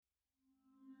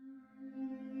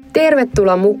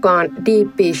Tervetuloa mukaan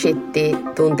Deep Shittiä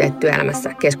tunteet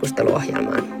työelämässä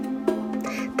keskusteluohjelmaan.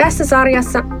 Tässä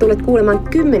sarjassa tulet kuulemaan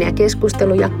 10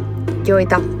 keskusteluja,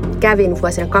 joita kävin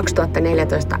vuosina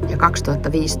 2014 ja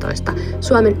 2015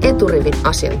 Suomen eturivin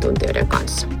asiantuntijoiden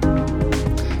kanssa.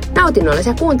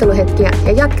 Nautinnollisia kuunteluhetkiä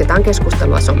ja jatketaan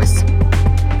keskustelua somessa.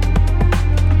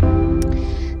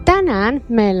 Tänään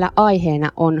meillä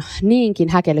aiheena on niinkin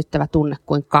häkellyttävä tunne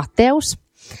kuin kateus.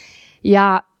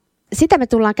 Ja sitä me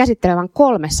tullaan käsittelemään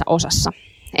 3 osassa.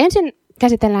 Ensin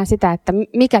käsitellään sitä, että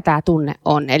mikä tämä tunne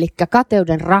on, eli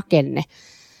kateuden rakenne.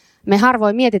 Me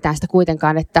harvoin mietitään sitä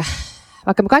kuitenkaan, että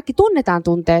vaikka me kaikki tunnetaan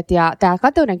tunteet ja tämä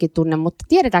kateudenkin tunne, mutta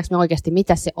tiedetäänkö me oikeasti,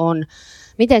 mitä se on,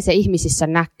 miten se ihmisissä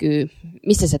näkyy,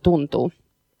 missä se tuntuu.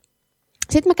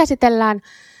 Sitten me käsitellään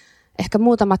ehkä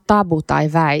muutama tabu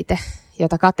tai väite,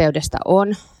 jota kateudesta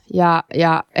on,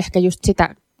 ja ehkä just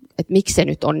sitä, että miksi se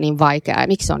nyt on niin vaikeaa ja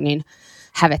miksi se on niin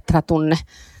hävettävä tunne,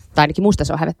 tai ainakin musta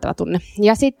se on hävettävä tunne.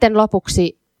 Ja sitten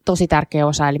lopuksi tosi tärkeä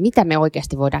osa, eli mitä me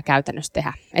oikeasti voidaan käytännössä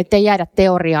tehdä. Ettei jäädä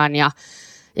teoriaan ja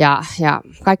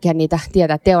kaikkihan niitä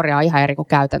tietää, että teoria on ihan eri kuin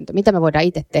käytäntö. Mitä me voidaan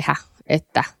itse tehdä,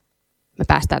 että me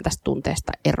päästään tästä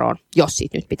tunteesta eroon, jos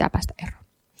siitä nyt pitää päästä eroon.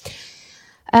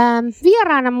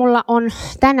 Vieraana mulla on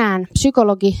tänään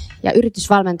psykologi ja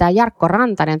yritysvalmentaja Jarkko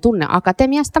Rantanen Tunne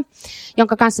Akatemiasta,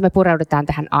 jonka kanssa me pureudutaan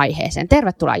tähän aiheeseen.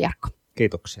 Tervetuloa, Jarkko.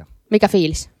 Kiitoksia. Mikä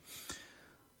fiilis?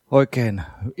 Oikein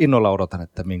innolla odotan,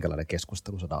 että minkälainen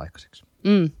keskustelu saadaan aikaiseksi.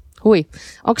 Hui.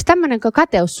 Onko tämmöinen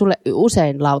kateus sulle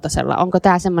usein lautasella? Onko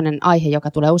tämä semmoinen aihe,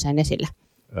 joka tulee usein esille?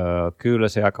 Kyllä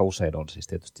se aika usein on. Siis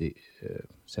tietysti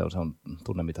se on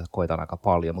tunne, mitä koetaan aika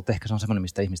paljon, mutta ehkä se on semmoinen,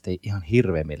 mistä ihmiset ei ihan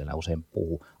hirveän mielellä usein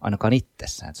puhu, ainakaan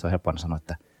itsessään. Että se on helppo sanoa,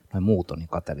 että noin muut on niin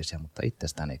kateellisia, mutta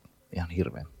itsestään ei ihan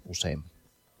hirveän usein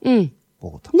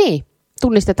puhuta. Niin.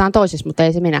 Tunnistetaan toisissa, mutta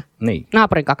ei se minä. Niin.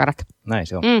 Naapurin kakarat. Näin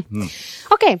se on.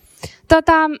 Okei.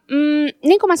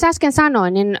 Niin kuin mä äsken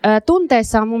sanoin, niin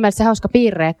tunteissa on mun mielestä se hauska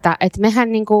piirre, että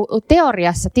mehän niin kuin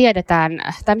teoriassa tiedetään,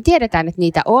 että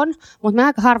niitä on, mutta me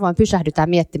aika harvoin pysähdytään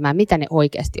miettimään, mitä ne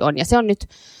oikeasti on. Ja se on nyt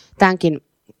tämänkin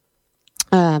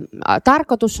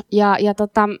tarkoitus. Ja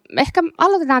ehkä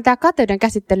aloitetaan tämä kateuden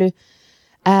käsittely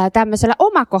tämmöisellä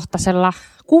omakohtaisella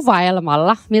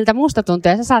kuvaelmalla, miltä musta tuntuu.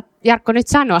 Ja sä saat, Jarkko, nyt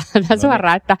sanoa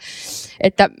suoraan,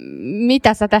 että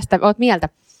mitä sä tästä oot mieltä.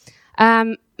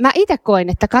 Mä itse koen,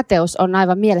 että kateus on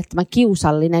aivan mielettömän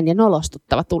kiusallinen ja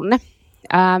nolostuttava tunne,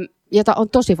 jota on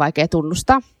tosi vaikea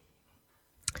tunnustaa.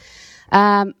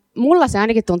 Mulla se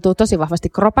ainakin tuntuu tosi vahvasti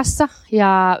kropassa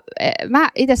ja mä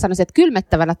itse sanoisin, että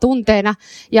kylmettävänä tunteena.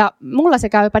 Ja mulla se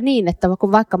käy jopa niin, että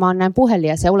kun vaikka mä oon näin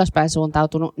puhelias ja ulospäin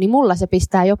suuntautunut, niin mulla se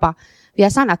pistää jopa vie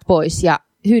sanat pois ja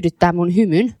hyydyttää mun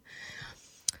hymyn.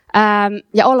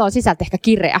 Ja olo on sisältä ehkä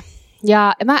kireä.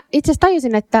 Ja mä itse asiassa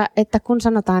tajusin, että kun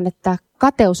sanotaan, että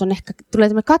kateus on ehkä, tulee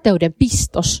tämmöinen kateuden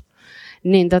pistos,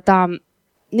 niin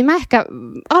mä ehkä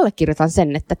allekirjoitan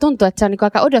sen, että tuntuu, että se on niin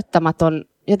aika odottamaton,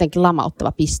 jotenkin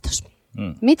lamauttava pistos.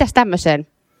 Mitäs tämmöiseen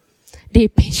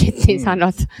deep shitiin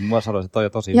sanot? Mä sanoisin, että toi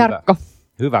on tosi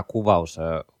hyvä kuvaus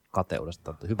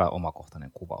kateudesta, hyvä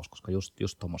omakohtainen kuvaus, koska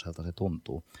just tommoselta se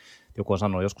tuntuu. Joku on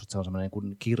sanonut joskus, että se on semmoinen niin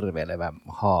kuin kirveilevä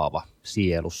haava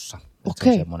sielussa.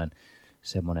 Okay. Se on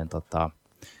semmoinen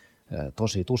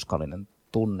tosi tuskallinen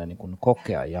tunne niin kuin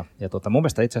kokea. Ja mun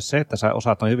mielestä itse asiassa se, että sä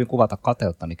osaat noin hyvin kuvata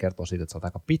kateutta, niin kertoo siitä, että sä oot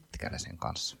aika pitkällä sen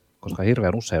kanssa. Koska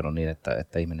hirveän usein on niin,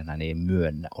 että ihminen ei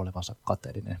myönnä olevansa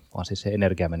kateellinen, vaan siis se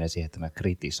energia menee siihen, että mä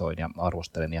kritisoin ja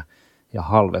arvostelen ja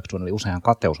halveksun. Eli useinhan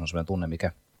kateus on sellainen tunne,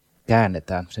 mikä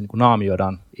käännetään, se niin kuin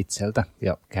naamioidaan itseltä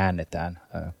ja käännetään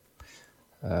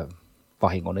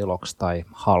vahingon iloksi tai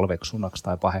halveksunnaksi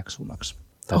tai paheksunnaksi.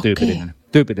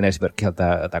 Tyypillinen esimerkki on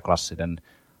tämä klassinen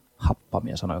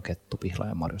happamia sanoja kettu,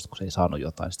 pihlaajan marjosta, kun se ei saanut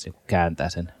jotain, sitten se kääntää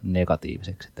sen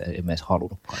negatiiviseksi, että ei edes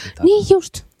halunnutkaan. Niin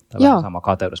just. Tämä on sama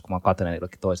kateudessa, kun mä oon kateellinen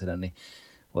jollekin toiselle, niin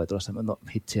voi tulla semmoinen, no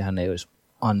hitsi, hän ei olisi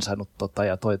ansainnut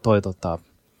ja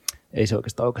ei se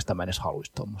oikeastaan mä en edes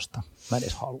haluaisi tuommoista. Mä en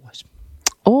edes haluaisi.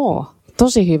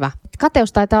 Tosi hyvä.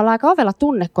 Kateus taitaa olla aika ovela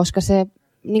tunne, koska se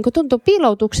niin kuin tuntuu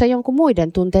piiloutukseen jonkun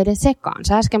muiden tunteiden sekaan.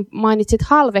 Sä äsken mainitsit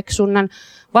halveksunnan,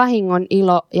 vahingon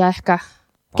ilo ja ehkä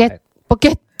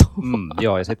kettu.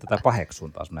 Joo, ja sitten tämä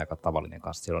paheksunta on aika tavallinen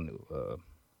kanssa. Siellä on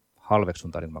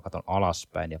halveksunta, niin kun mä katson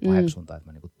alaspäin, ja paheksunta, että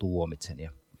mä niin kuin tuomitsen.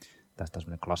 Ja tästä on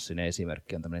sellainen klassinen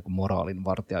esimerkki, on tämmöinen niin moraalin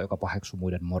vartija, joka paheksuu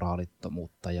muiden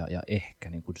moraalittomuutta, ja ehkä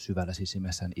niin kuin syvällä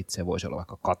sisimmässään itse voisi olla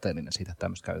vaikka kateellinen siitä, että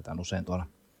tämmöistä käytetään usein tuolla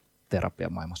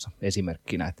terapiamaailmassa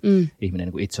esimerkkinä, että ihminen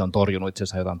niin kuin itse on torjunut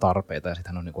itsensä jotain tarpeita, ja sitten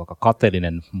hän on niin kuin aika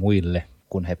kateellinen muille,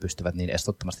 kun he pystyvät niin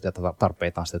estottomasti tätä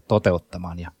tarpeitaan sitten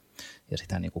toteuttamaan, ja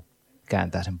sitä niin kuin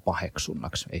kääntää sen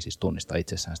paheksunnaksi. Ei siis tunnista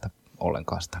itsessään sitä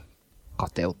ollenkaan sitä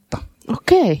kateutta.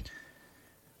 Okei.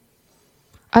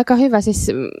 Aika hyvä siis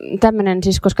tämmöinen,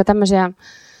 siis koska tämmöisiä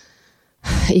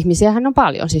ihmisiähän on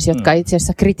paljon siis, jotka itse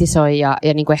asiassa kritisoi ja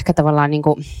niin kuin ehkä tavallaan niin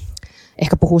kuin,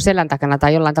 ehkä puhuu selän takana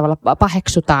tai jollain tavalla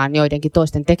paheksutaan joidenkin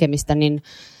toisten tekemistä,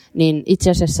 niin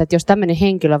itse asiassa, että jos tämmöinen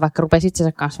henkilö vaikka rupeisi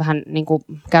itsensä kanssa vähän niin kuin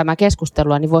käymään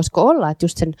keskustelua, niin voisiko olla, että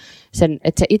just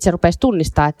että se itse rupeisi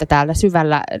tunnistaa, että täällä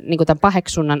syvällä niin kuin tämän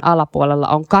paheksunnan alapuolella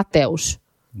on kateus.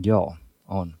 Joo,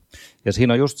 on. Ja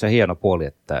siinä on just se hieno puoli,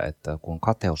 että kun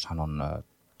kateushan on,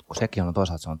 kun sekin on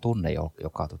toisaalta se on tunne,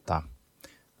 joka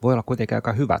voi olla kuitenkin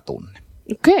aika hyvä tunne.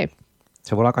 Okei.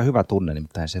 Se voi olla aika hyvä tunne,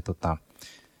 nimittäin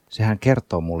sehän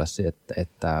kertoo mulle se,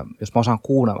 että jos mä osaan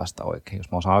kuunnella sitä oikein,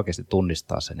 jos mä osaan oikeasti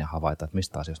tunnistaa sen ja havaita, että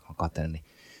mistä asioista mä katselen, niin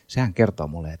sehän kertoo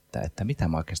mulle, että mitä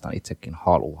mä oikeastaan itsekin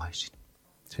haluaisin.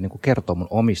 Se niin kuin kertoo mun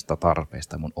omista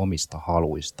tarpeista, mun omista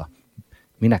haluista.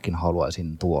 Minäkin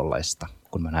haluaisin tuollaista,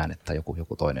 kun mä näen, että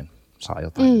joku toinen saa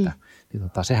jotain.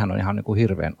 Sehän on ihan niin kuin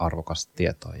hirveän arvokas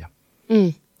tietoa ja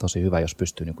tosi hyvä, jos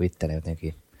pystyy niin kuin itselleen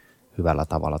jotenkin hyvällä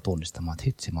tavalla tunnistamaan, että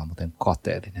hitsi, mä oon muuten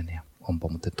kateellinen ja onpa,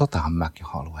 mutta totahan mäkin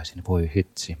haluaisin, voi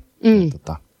hitsi.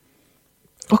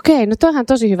 Okei, no toihan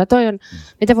tosi hyvä. Toi on,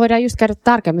 mitä voidaan just käydä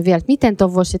tarkemmin vielä, että miten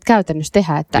tuon voisi käytännössä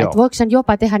tehdä, että voiko sen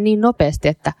jopa tehdä niin nopeasti,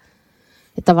 että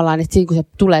tavallaan, että siinä kun se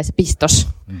tulee se pistos,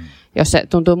 jos se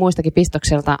tuntuu muistakin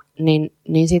pistokselta,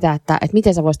 niin sitä, että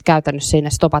miten sä voisit käytännössä siinä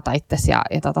stopata itsesi ja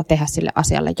tehdä sille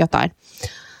asialle jotain.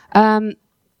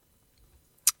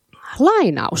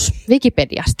 Lainaus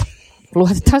Wikipediasta.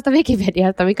 Luotettavasta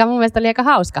Wikipediasta, mikä mun mielestä oli aika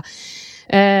hauska.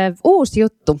 Uusi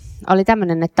juttu oli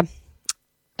tämmöinen, että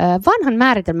vanhan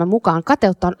määritelmän mukaan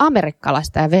kateutta on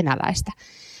amerikkalaista ja venäläistä.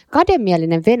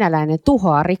 Kademielinen venäläinen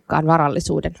tuhoaa rikkaan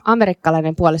varallisuuden.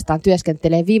 Amerikkalainen puolestaan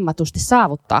työskentelee vimmatusti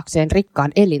saavuttaakseen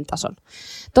rikkaan elintason.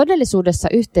 Todellisuudessa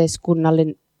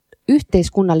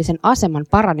yhteiskunnallisen aseman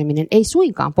paraneminen ei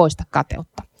suinkaan poista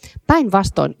kateutta.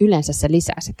 Päinvastoin yleensä se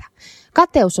lisää sitä.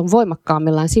 Kateus on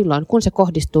voimakkaammillaan silloin, kun se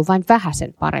kohdistuu vain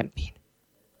vähäsen parempiin.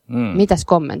 Mitäs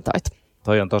kommentoit?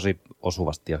 Toi on tosi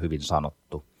osuvasti ja hyvin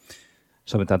sanottu.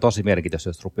 Se on mitään tosi merkitystä,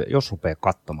 jos rupeaa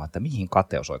katsomaan, että mihin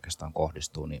kateus oikeastaan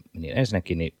kohdistuu, niin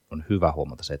ensinnäkin niin on hyvä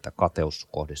huomata se, että kateus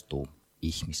kohdistuu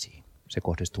ihmisiin. Se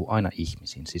kohdistuu aina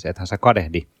ihmisiin. Siis ethän sä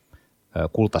kadehdi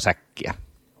kultasäkkiä,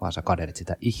 vaan sä kadehdit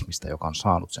sitä ihmistä, joka on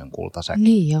saanut sen kultasäkin.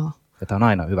 Niin joo. Ja tämä on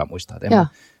aina hyvä muistaa, että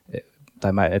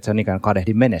et sä niinkään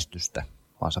kadehdi menestystä,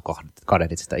 vaan sä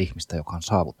kadehdit sitä ihmistä, joka on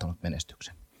saavuttanut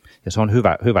menestyksen. Ja se on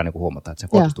hyvä niin kuin huomata, että se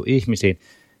kohdistuu ihmisiin,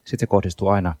 sitten se kohdistuu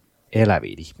aina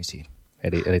eläviin ihmisiin.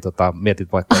 Eli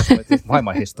mietit vaikka, jos mietit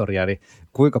maailmanhistoriaa, niin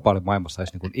kuinka paljon maailmassa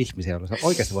olisi niin kuin ihmisiä, joilla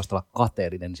oikeasti voisi olla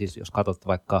kateellinen. Siis jos katsot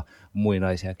vaikka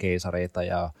muinaisia keisareita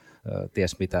ja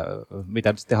ties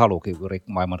mitä sitten haluukin,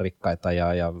 maailman rikkaita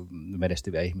ja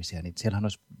menestyviä ihmisiä, niin siellähän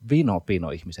olisi vino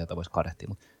ihmisiä, joita voisi kadehtia,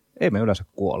 mutta ei me yleensä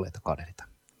kuolleita kadehdita.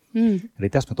 Eli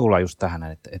tässä me tullaan just tähän,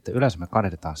 että yleensä me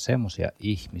kadehditaan semmoisia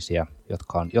ihmisiä,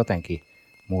 jotka on jotenkin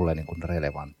mulle niin kuin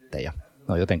relevantteja.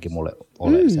 Ne on jotenkin mulle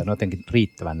oleellisia, ne on jotenkin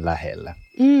riittävän lähellä.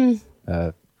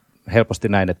 Helposti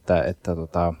näin, että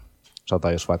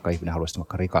sanotaan, jos vaikka ihminen haluaisi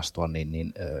vaikka rikastua,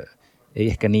 niin ei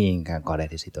ehkä niinkään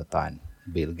kadehdisi jotain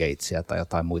Bill Gatesia tai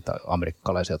jotain muita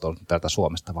amerikkalaisia täältä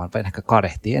Suomesta, vaan ehkä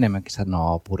kadehtii enemmänkin sitä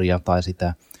naapuria tai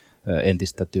sitä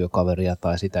entistä työkaveria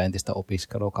tai sitä entistä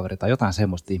opiskelukaveria tai jotain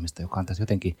semmoista ihmistä, joka on tässä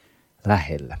jotenkin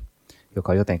lähellä,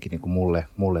 joka jotenkin niin kuin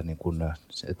mulle niin kuin,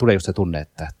 tulee just se tunne,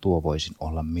 että tuo voisin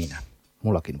olla minä.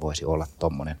 Mullakin voisi olla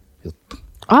tommonen juttu.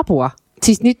 Apua.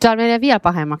 Siis nyt tämä menee vielä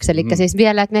pahemmaksi, eli siis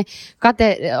vielä, että me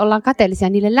ollaan kateellisia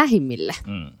niille lähimmille.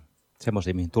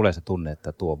 Semmoisia, mihin tulee se tunne,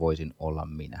 että tuo voisin olla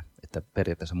minä. Että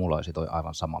periaatteessa mulla olisi toi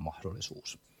aivan sama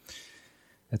mahdollisuus.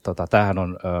 Tämähän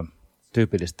on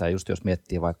tyypillistä, just jos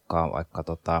miettii vaikka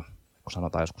kun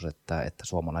sanotaan joskus, että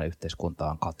suomalainen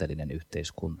yhteiskunta on kateellinen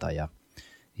yhteiskunta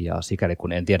ja sikäli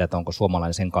kun en tiedä, että onko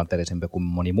suomalainen sen kateellisempi kuin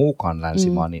moni muukaan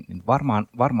länsimaa, niin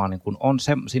varmaan niin kuin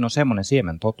siinä on semmoinen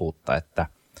siemen totuutta, että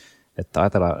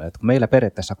ajatellaan, että meillä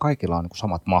periaatteessa kaikilla on niin kuin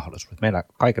samat mahdollisuudet.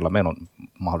 Kaikilla meillä on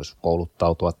mahdollisuus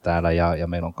kouluttautua täällä ja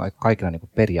meillä on kaikilla niin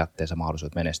kuin periaatteessa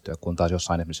mahdollisuus menestyä, kun taas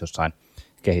esimerkiksi jossain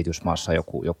kehitysmaassa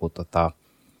joku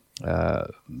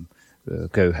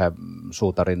köyhä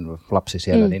suutarin lapsi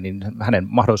siellä, niin hänen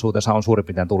mahdollisuutensa on suurin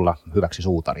piirtein tulla hyväksi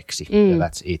suutariksi, ja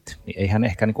that's it. Niin ei hän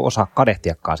ehkä niin kuin osaa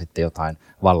kadehtiakaan sitten jotain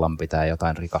vallanpitää,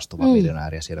 jotain rikastuvaa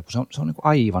miljonääriä siellä, kun se on niin kuin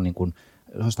aivan niin kuin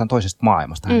jostain toisesta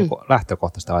maailmasta. Hän niin kuin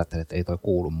lähtökohtaisesti ajattelee, että ei toi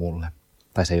kuulu mulle,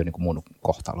 tai se ei ole niin kuin mun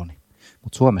kohtaloni.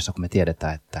 Mutta Suomessa, kun me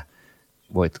tiedetään, että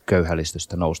voit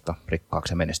köyhällistystä nousta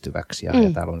rikkaaksi ja menestyväksi. Ja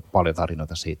täällä on paljon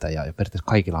tarinoita siitä ja periaatteessa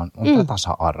kaikilla on tämä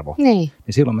tasa-arvo. Niin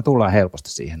silloin me tullaan helposti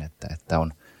siihen, että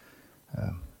on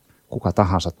kuka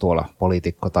tahansa tuolla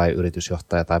poliitikko tai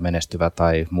yritysjohtaja tai menestyvä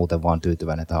tai muuten vaan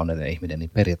tyytyväinen tai onnellinen ihminen, niin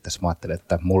periaatteessa mä ajattelen,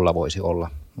 että mulla voisi olla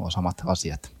nuo samat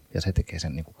asiat. Ja se tekee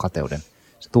sen niin kuin kateuden,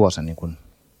 se tuo sen niin kuin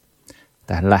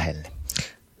tähän lähelle.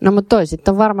 No mutta toi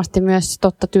sitten on varmasti myös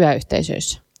totta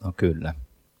työyhteisöissä. No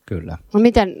kyllä. No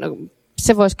miten,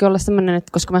 se voisikin olla sellainen,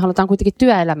 että koska me halutaan kuitenkin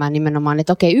työelämään nimenomaan,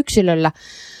 että okei, yksilöllä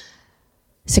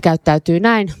se käyttäytyy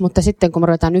näin, mutta sitten kun me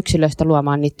ruvetaan yksilöistä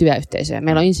luomaan niitä työyhteisöjä,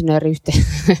 meillä on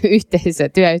insinööriyhteisö,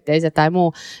 työyhteisö tai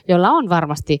muu, jolla on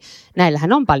varmasti,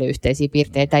 näillähän on paljon yhteisiä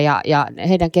piirteitä ja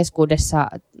heidän keskuudessa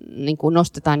niin kuin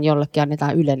nostetaan jollekin,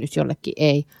 annetaan ylennys, jollekin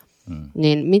ei.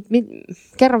 Niin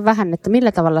kerro vähän, että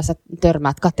millä tavalla sä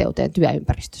törmäät kateuteen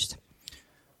työympäristössä?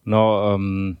 No,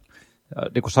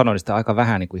 niin kuin sanoin, sitä aika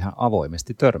vähän niin kuin ihan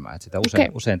avoimesti törmää. Että sitä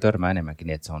usein törmää enemmänkin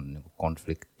niin, että se on niin kuin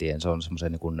konfliktien, se on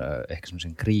semmoisen niin kuin, ehkä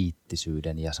semmoisen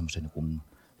kriittisyyden ja semmoisen niin kuin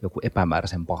joku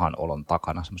epämääräisen pahan olon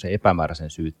takana, semmoisen epämääräisen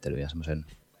syyttelyn ja semmoisen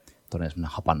todella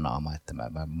semmoinen hapannaama, että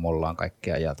mä mollaan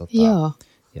kaikkea ja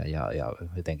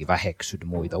jotenkin väheksyn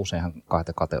muita. Useinhan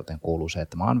kateuteen kuuluu se,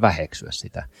 että mä oon väheksyä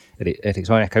sitä. Eli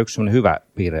se on ehkä yksi semmoinen hyvä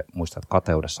piirre muistaa, että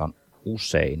kateudessa on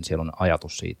usein, siellä on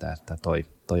ajatus siitä, että toi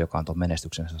joka on tuon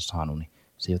menestyksensä saanut, niin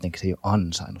se ei ole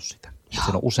ansainnut sitä.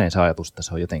 Siellä on usein se ajatus, että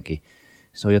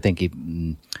se on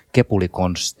jotenkin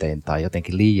kepulikonstein tai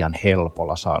jotenkin liian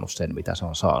helpolla saanut sen, mitä se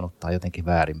on saanut, tai jotenkin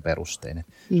väärin perustein.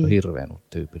 Se on hirveän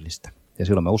tyypillistä. Ja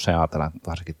silloin me usein ajatellaan,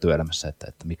 varsinkin työelämässä,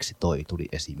 että miksi toi tuli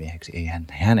esimieheksi. Eihän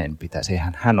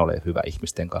hän ole hyvä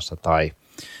ihmisten kanssa, tai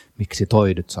miksi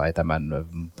toi nyt sai tämän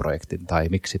projektin, tai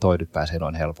miksi toi nyt pääsee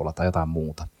noin helpolla, tai jotain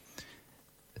muuta.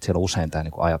 Että siellä on usein tämä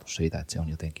niinku ajatus siitä, että se on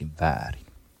jotenkin väärin.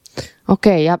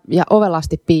 Okei, ja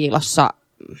ovelasti piilossa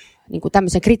niin kuin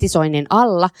tämmöisen kritisoinnin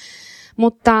alla,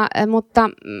 mutta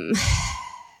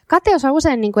kateus on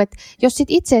usein, niin kuin, että jos sit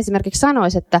itse esimerkiksi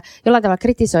sanoisi, että jollain tavalla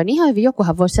kritisoi, niin ihan hyvin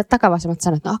jokuhan voisi sieltä takavasemmalta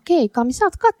sanoa, että okei, Kami, sä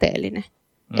oot kateellinen.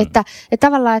 Että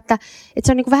tavallaan, että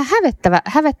se on niin kuin vähän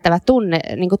hävettävä tunne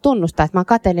niin kuin tunnustaa, että mä oon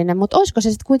kateellinen, mutta olisiko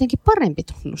se sitten kuitenkin parempi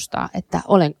tunnustaa, että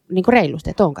olen niin kuin reilusti,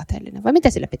 että oon kateellinen, vai mitä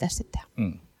sille pitäisi sitten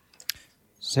tehdä?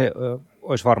 Se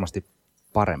olisi varmasti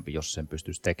parempi, jos sen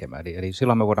pystyisi tekemään. Eli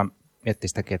silloin me voidaan miettiä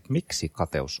sitäkin, että miksi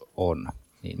kateus on,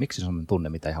 niin miksi se on tunne,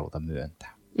 mitä ei haluta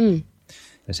myöntää.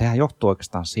 Ja sehän johtuu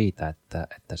oikeastaan siitä, että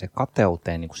se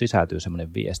kateuteen niin kuin sisältyy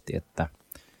semmoinen viesti, että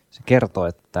se kertoo,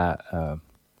 että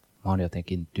mä oon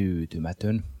jotenkin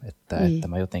tyytymätön, että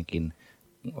mä jotenkin,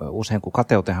 usein kun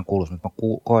kateuteenhan kuuluu, että mä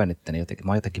koen, että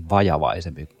mä oon jotenkin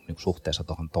vajavaisempi niin suhteessa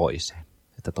tuohon toiseen.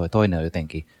 Että toi toinen on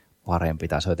jotenkin parempi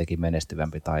tai se on jotenkin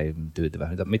menestyvämpi tai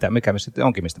tyytyvämpi. Mikä sitten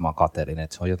onkin, mistä mä oon kateellinen,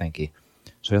 että se on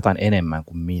jotain enemmän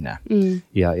kuin minä.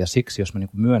 Ja siksi, jos mä niin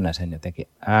kuin myönnän sen jotenkin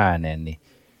ääneen,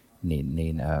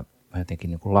 niin mä jotenkin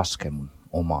niin kuin lasken mun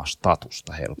omaa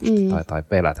statusta helposti tai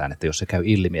pelätään, että jos se käy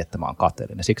ilmi, että mä oon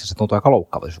kateellinen. Siksi se tuntuu aika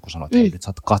loukkaava, jos joku sanoo, että ei nyt sä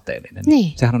oot kateellinen.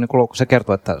 Niin. Sehän on niin kuin se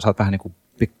kertoo, että sä oot vähän niin kuin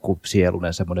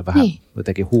pikkusielunen, semmoinen vähän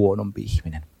jotenkin huonompi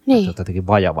ihminen. Niin. Sä oot jotenkin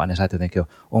vajavainen, sä et jotenkin ole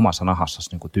omassa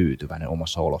nahassasi niin kuin tyytyväinen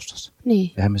omassa olossasi.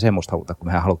 Niin. Eihän me semmoista haluta, kun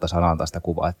mehän haluttaisiin antaa sitä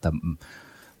kuvaa, että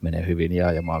menee hyvin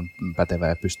ja mä oon pätevä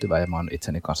ja pystyvä ja mä oon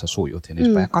itseni kanssa sujut ja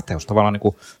niistä. Ja kateus tavallaan niin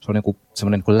kuin, se on niin kuin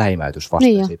semmoinen niin kuin läimäytys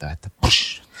vastaan siitä, että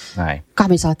push, näin.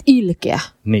 Kami, sä oot ilkeä.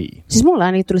 Niin. Siis mulla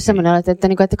ainakin tuli semmoinen,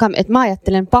 että mä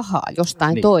ajattelen pahaa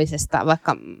jostain toisesta,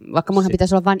 vaikka munhan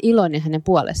pitäisi olla vain iloinen hänen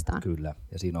puolestaan. Kyllä,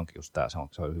 ja siinä onkin just tämä,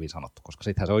 se on hyvin sanottu, koska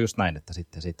sittenhän se on just näin, että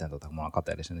sitten kun mä oon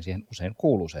kateellisen, niin siihen usein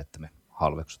kuuluu se, että me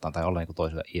halveksutaan tai ollaan niin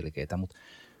toisille ilkeitä, mutta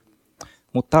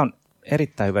tämä on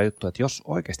erittäin hyvä juttu, että jos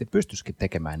oikeasti pystyisikin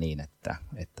tekemään niin, että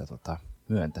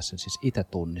myöntäisi sen, siis itse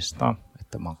tunnistaa,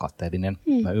 että mä oon kateellinen.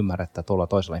 Mä ymmärrän, että tuolla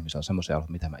toisella ihmisellä on semmoisia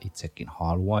aloja, mitä mä itsekin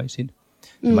haluaisin.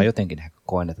 Ja mä jotenkin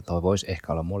koen, että toi voisi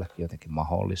ehkä olla mullekin jotenkin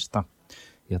mahdollista.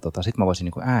 Ja sit mä voisin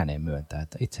niin kuin ääneen myöntää,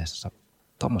 että itse asiassa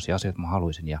tommosia asioita mä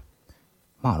haluaisin ja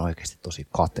mä oon oikeasti tosi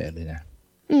kateellinen.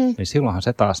 Niin silloinhan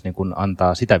se taas niin kun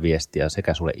antaa sitä viestiä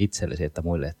sekä sulle itsellesi että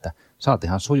muille, että sä oot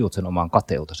ihan sujut sen omaan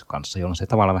kateutesi kanssa, jolloin se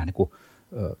tavallaan vähän niin kuin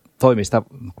toimii sitä,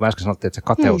 kun mä äsken sanottiin, että se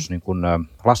kateus niin kun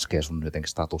laskee sun jotenkin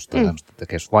statusta ja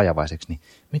tekee sun vajavaiseksi, niin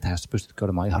mitä jos sä pystytkin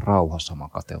olemaan ihan rauhassa oman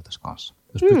kateutesi kanssa?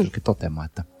 Jos pystytkin toteamaan,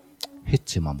 että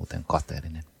hitsi mä oon muuten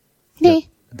kateellinen. Niin.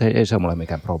 Ei se ole mulle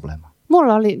mikään probleema.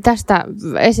 Mulla oli tästä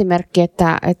esimerkki,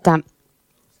 että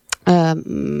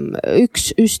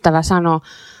yksi ystävä sanoi,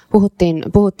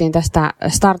 puhuttiin tästä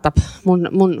startup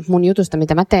mun jutusta,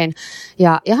 mitä mä teen.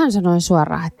 Ja hän sanoi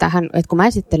suoraan, että kun mä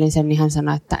esittelin sen, niin hän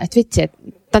sanoi, että vitsi,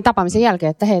 tämän tapaamisen jälkeen,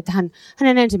 että hei, että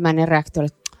hänen ensimmäinen reaktio oli,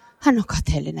 hän on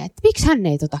kateellinen, että miksi hän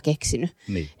ei keksinyt.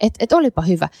 Niin. Että olipa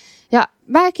hyvä. Ja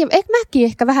mäkin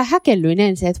ehkä vähän häkellyin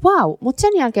ensin, että vau, mutta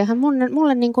sen jälkeen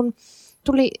mulle niin kuin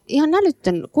tuli ihan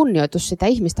älyttön kunnioitus sitä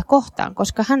ihmistä kohtaan,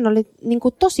 koska hän oli niin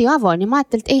kuin tosi avoin ja mä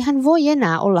ajattelin, että ei hän voi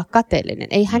enää olla kateellinen.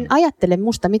 Ei hän ajattele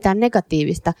musta mitään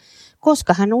negatiivista,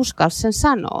 koska hän uskalsi sen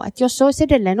sanoa. Että jos se olisi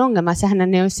edelleen ongelma,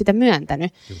 hän ei olisi sitä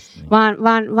myöntänyt, niin.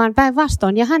 vaan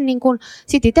päinvastoin. Ja hän niin kuin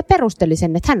sit itse perusteli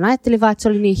sen, että hän ajatteli vaan, että se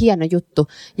oli niin hieno juttu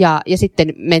ja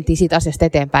sitten mentiin siitä asiasta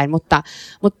eteenpäin. Mutta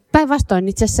päinvastoin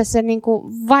itse asiassa se niin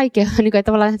kuin vaikea, niin kuin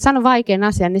tavallaan sano vaikean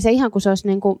asian, niin se ihan kuin se olisi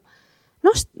niin kuin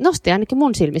nosti ainakin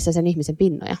mun silmissä sen ihmisen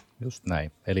pinnoja. Just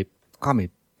näin. Eli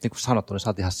Kami, niin kuin sanottu, niin sä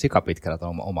oot ihan sikapitkällä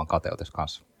oman kateutesi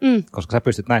kanssa. Koska sä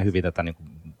pystyt näin hyvin tätä niin kuin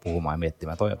puhumaan ja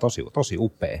miettimään. Toi on tosi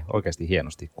upea, oikeasti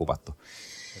hienosti kuvattu.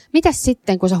 Mitäs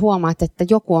sitten, kun sä huomaat, että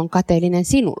joku on kateellinen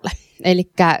sinulle?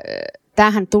 Eli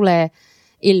tämähän tulee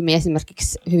ilmi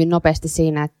esimerkiksi hyvin nopeasti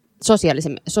siinä että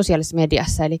sosiaalisessa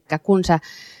mediassa. Eli kun sä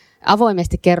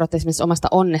avoimesti kerrot esimerkiksi omasta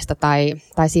onnesta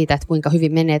tai siitä, että kuinka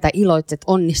hyvin menee tai iloitset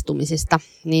onnistumisista,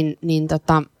 niin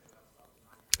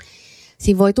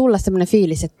siinä voi tulla sellainen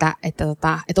fiilis, että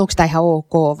onko tämä ihan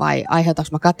ok vai aiheutanko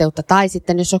mä kateutta. Tai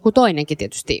sitten jos joku toinenkin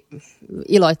tietysti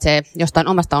iloitsee jostain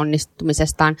omasta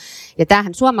onnistumisestaan. Ja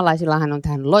tämähän suomalaisillahan on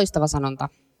tähän loistava sanonta,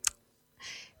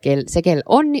 se kel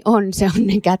onni on, se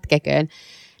onnen kätkeköön.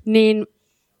 Niin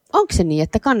onko se niin,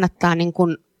 että kannattaa niin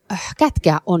kuin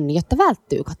kätkeä onni, jotta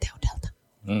välttyy kateudelta?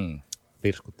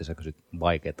 Pirskutti, sä kysyt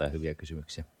vaikeita ja hyviä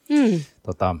kysymyksiä.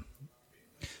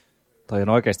 Toi on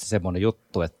oikeasti semmoinen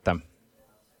juttu, että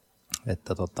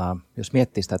jos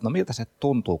miettii sitä, että no miltä se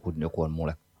tuntuu, kun joku on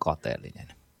mulle kateellinen,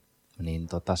 niin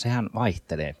sehän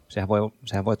vaihtelee.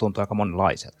 Sehän voi tuntua aika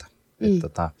monenlaiselta.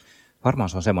 Varmaan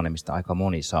se on semmoinen, mistä aika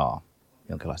moni saa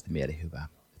jonkinlaista mielihyvää.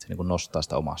 Että se niin kuin nostaa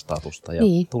sitä omaa statusta ja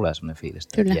tulee semmoinen fiilis,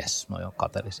 että jes, no on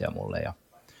kateellisia mulle. Ja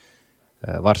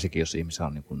varsinkin, jos ihmisellä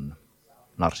on niin kuin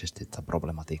narsistista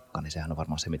problematiikkaa, niin sehän on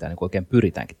varmaan se, mitä niin kuin oikein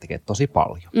pyritäänkin tekemään tosi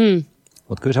paljon.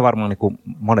 Mutta kyllä se varmaan niin kuin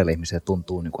monelle ihmiselle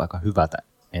tuntuu niin kuin aika hyvältä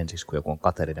ensiksi, kun joku on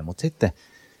kateellinen. Mutta sitten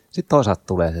toisaalta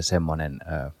tulee se semmoinen,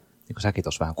 niin kuin säkin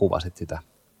tuossa vähän kuvasit sitä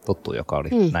tuttua, joka oli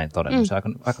näin todennut. Se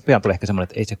aika pian tulee ehkä semmoinen,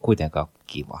 että ei se kuitenkaan ole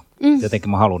kiva. Jotenkin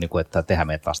mä haluan, niin kuin, että tehdään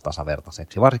meitä taas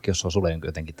tasavertaiseksi. Varsinkin, jos se on sulle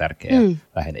jotenkin tärkeä ja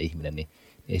läheinen ihminen, niin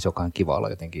ei se olekaan kiva olla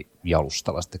jotenkin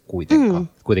jalustalla sitten kuitenkaan.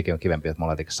 Kuitenkin on kivempi, että me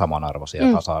ollaan jotenkin samanarvoisia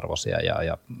ja tasa-arvoisia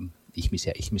ja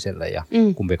ihmisiä ihmiselle ja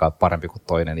kumpikaan parempi kuin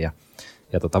toinen. Ja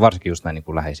varsinkin just näin niin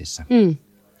kuin läheisissä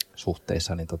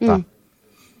suhteissa. Niin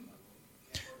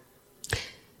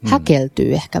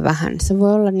häkeltyy ehkä vähän. Se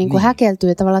voi olla niin kuin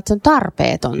häkeltyy tavallaan, että se on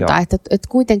tarpeetonta. Että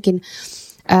kuitenkin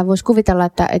voisi kuvitella,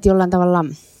 että jollain tavalla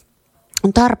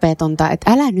on tarpeetonta,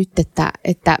 että älä nyt,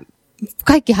 että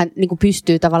kaikkihan niin kuin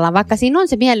pystyy tavallaan, vaikka siinä on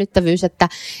se miellyttävyys, että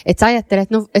sä ajattelet,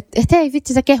 että hei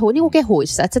vitsi se kehuu, niin kuin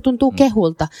kehuissa, että se tuntuu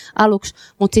kehulta aluksi,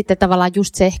 mutta sitten tavallaan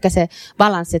just se ehkä se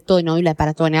balanssi, että toinen on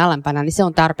ylempänä, toinen alempana, niin se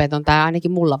on tarpeetonta ja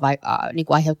ainakin mulla niin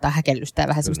kuin aiheuttaa häkellystä ja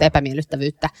vähän semmoista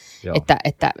epämiellyttävyyttä,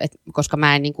 että koska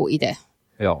mä en niin kuin itse.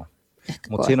 Joo,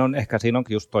 mutta siinä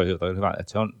onkin just toi hyvä,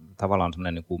 että se on tavallaan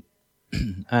semmoinen niin kuin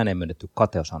ääneen myönnetty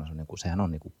kateus, sehän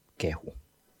on niin kuin kehu.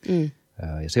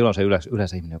 Ja silloin se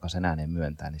yleensä ihminen, joka sen ääneen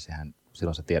myöntää, niin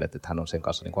silloin sä tiedät, että hän on sen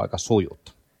kanssa niin kuin aika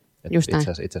sujut.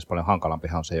 Itse asiassa paljon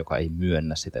hankalampihan on se, joka ei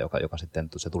myönnä sitä, joka sitten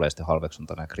se tulee sitten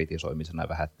halveksuntana ja kritisoimisena ja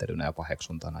vähättelynä ja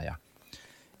paheksuntana ja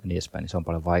niin edespäin, niin se on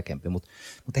paljon vaikeampi. Mutta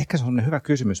ehkä se on hyvä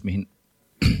kysymys, mihin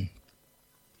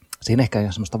siinä ehkä ei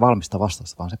ole semmoista valmista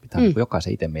vastausta, vaan se pitää niin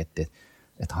jokaisen itse miettiä,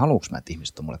 että haluanko mä, että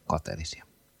ihmiset on mulle kateellisia.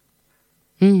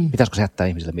 Pitäisikö se jättää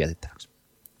ihmisille mietittäväksi?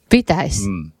 Pitäisi.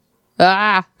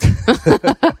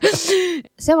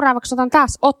 Seuraavaksi otan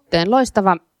taas otteen.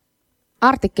 Loistava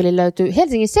artikkeli löytyy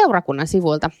Helsingin seurakunnan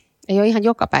sivuilta. Ei ole ihan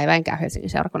joka päivä, enkä Helsingin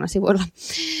seurakunnan sivuilla.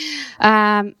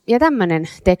 Ja tämmöinen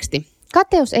teksti.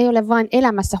 Kateus ei ole vain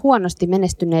elämässä huonosti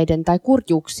menestyneiden tai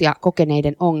kurjuuksia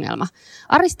kokeneiden ongelma.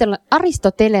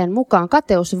 Aristoteleen mukaan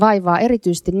kateus vaivaa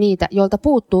erityisesti niitä, joilta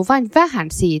puuttuu vain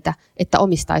vähän siitä, että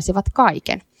omistaisivat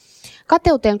kaiken.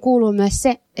 Kateuteen kuuluu myös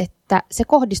se, että se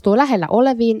kohdistuu lähellä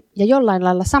oleviin ja jollain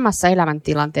lailla samassa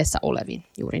elämäntilanteessa oleviin.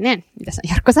 Juuri näin, mitä sä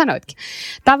Jarkko sanoitkin.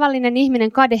 Tavallinen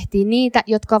ihminen kadehtii niitä,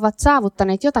 jotka ovat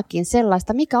saavuttaneet jotakin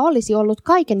sellaista, mikä olisi ollut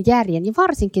kaiken järjen ja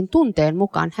varsinkin tunteen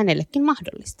mukaan hänellekin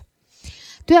mahdollista.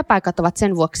 Työpaikat ovat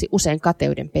sen vuoksi usein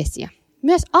kateuden pesiä.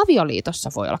 Myös avioliitossa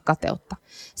voi olla kateutta.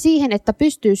 Siihen, että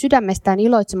pystyy sydämestään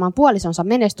iloitsemaan puolisonsa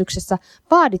menestyksessä,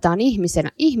 vaaditaan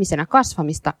ihmisenä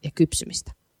kasvamista ja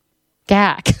kypsymistä.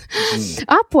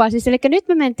 Apua siis, eli nyt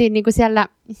me mentiin niin kuin siellä,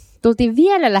 tultiin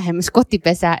vielä lähemmäs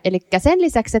kotipesää, eli sen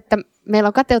lisäksi, että meillä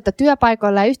on kateutta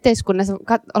työpaikoilla ja yhteiskunnassa,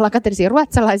 ollaan kateellisia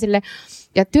ruotsalaisille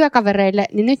ja työkavereille,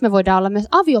 niin nyt me voidaan olla myös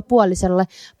aviopuoliselle,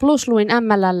 plus luin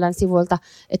MLL:n sivulta,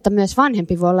 että myös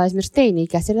vanhempi voi olla esimerkiksi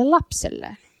teini-ikäiselle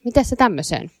lapselle. Miten se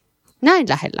tämmöiseen näin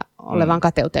lähellä olevaan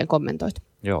kateuteen kommentoit?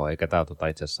 Joo, eikä tämä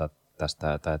itse asiassa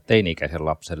tästä teini-ikäisen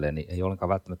lapselle, niin ei ollenkaan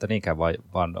välttämättä niinkään,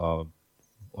 vaan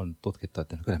on tutkittu,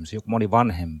 että kyllä joku moni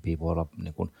vanhempi voi olla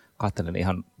niin kuin katsellen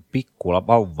ihan pikkulla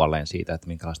vauvalleen siitä, että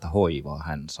minkälaista hoivaa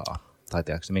hän saa. Tai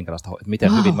tiedätkö,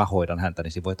 miten hyvin mä hoidan häntä,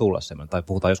 niin siinä voi tulla semmoinen. Tai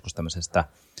puhutaan joskus tämmöisestä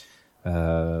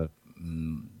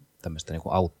niin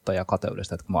kuin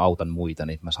auttajakateudesta, että kun mä autan muita,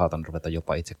 niin mä saatan ruveta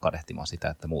jopa itse kadehtimaan sitä,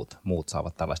 että muut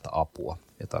saavat tällaista apua.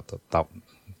 Ja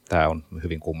tämä on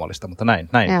hyvin kummallista, mutta näin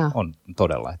on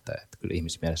todella, että kyllä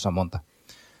ihmismielessä on monta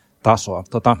tasoa.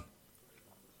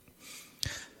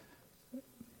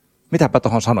 Mitäpä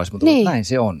tuohon sanoisi, mutta niin. Näin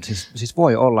se on. Siis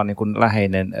voi olla niin kuin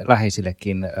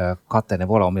läheisillekin kateinen,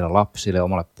 voi olla omilla lapsille,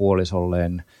 omalle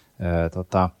puolisolleen.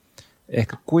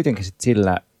 Ehkä kuitenkin sit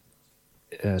sillä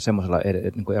semmoisella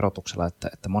niin kuin erotuksella,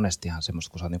 että monestihan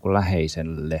semmoista, kun sä oot niin kuin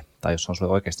läheiselle, tai jos on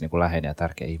sulle oikeasti niin kuin läheinen ja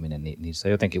tärkeä ihminen, niin se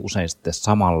jotenkin usein sitten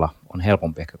samalla on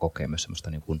helpompi ehkä kokea myös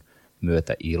semmoista niin kuin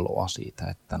myötäiloa siitä,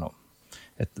 että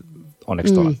että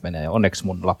onneksi tuolla menee ja onneksi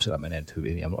mun lapsilla menee nyt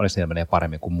hyvin ja onneksi niillä menee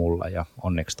paremmin kuin mulla ja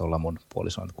onneksi tuolla mun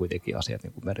puolisolla on kuitenkin asiat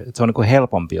niin kuin se on niin kuin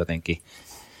helpompi jotenkin,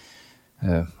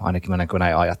 ainakin mä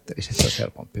näin ajattelisin, että se olisi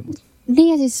helpompi. Mutta.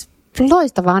 Niin ja siis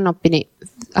loistava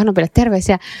Anopille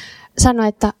terveisiä, sanoi,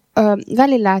 että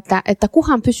välillä, että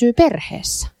kuhan pysyy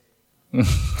perheessä.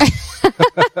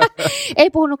 Ei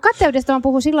puhunut kateudesta, vaan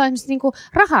puhui silloin esimerkiksi niinku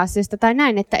raha-asiasta tai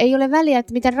näin, että ei ole väliä,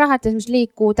 että miten rahat esimerkiksi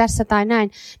liikkuu tässä tai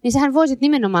näin, niin sähän voisit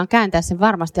nimenomaan kääntää sen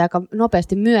varmasti aika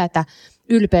nopeasti myötä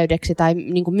ylpeydeksi tai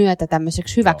niinku myötä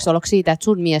tämmöiseksi hyväksioloksi siitä, että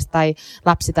sun mies tai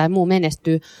lapsi tai muu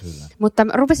menestyy. Kyllä. Mutta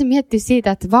rupesin miettimään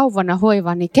siitä, että vauvana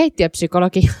hoiva, niin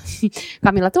keittiöpsykologi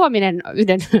Camilla Tuominen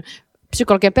yhden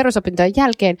psykologian perusopintojen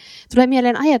jälkeen tulee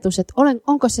mieleen ajatus, että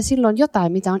onko se silloin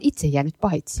jotain, mitä on itse jäänyt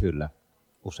paitsi? Kyllä,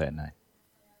 usein näin.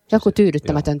 Joku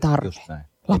tyydyttämätön tarve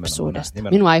lapsuudesta.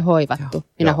 Nimenomaan. Minua ei hoivattu.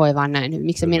 Minä hoivaan näin.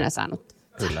 Miksi minä saanut?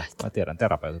 Kyllä. Mä tiedän,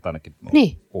 terapeutit ainakin on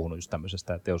puhunut just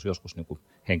tämmöisestä, että jos joskus niin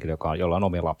henkilö, jolla on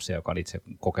omia lapsia, joka on itse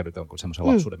kokenut jonkun semmoisen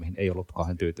lapsuuden, mihin ei ollut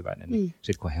kauhean tyytyväinen, niin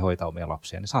sitten kun he hoitaa omia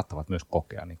lapsia, niin saattavat myös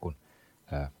kokea niin kuin,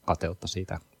 kateutta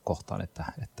siitä kohtaan, että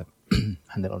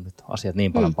hänellä on nyt asiat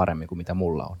niin paljon paremmin kuin mitä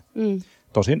mulla on.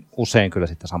 Tosin usein kyllä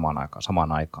sitten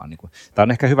samaan aikaan. Niin kuin, tämä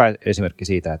on ehkä hyvä esimerkki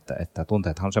siitä, että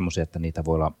tunteethan on semmoisia, että niitä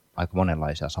voi olla aika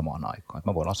monenlaisia samaan aikaan. Että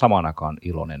mä voin olla samaan aikaan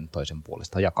iloinen toisen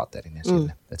puolesta ja kateellinen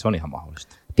sille. Että se on ihan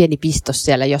mahdollista. Pieni pistos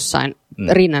siellä jossain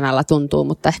rinnan alla tuntuu,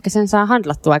 mutta ehkä sen saa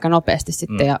handlattua aika nopeasti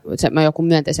sitten ja joku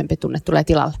myönteisempi tunne tulee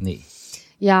tilalle. Niin.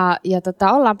 Ja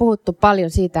ollaan puhuttu paljon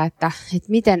siitä, että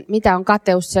mitä on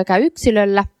kateus sekä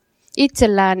yksilöllä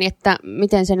itsellään, että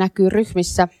miten se näkyy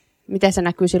ryhmissä, miten se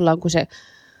näkyy silloin, kun sä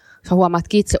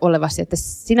huomaatkin itse olevasi, että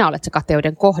sinä olet se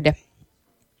kateuden kohde.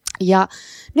 Ja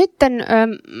nyt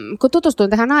kun tutustuin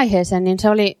tähän aiheeseen, niin se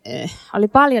oli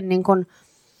paljon niin kuin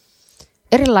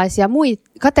erilaisia,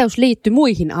 kateus liittyy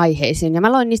muihin aiheisiin. Ja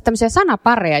mä loin niistä tämmöisiä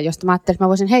sanapareja, joista mä ajattelin, että mä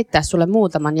voisin heittää sulle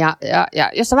muutaman. Ja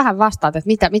jos sä vähän vastaat,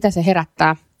 että mitä se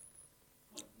herättää.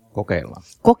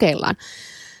 Kokeillaan.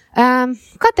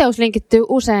 Kateus linkittyy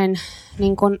usein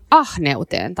niin kuin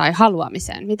ahneuteen tai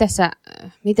haluamiseen.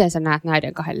 Miten sä näet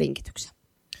näiden kahden linkityksen?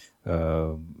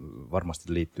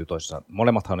 Varmasti liittyy toisessa.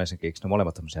 Molemmathan on ensinnäkin, ne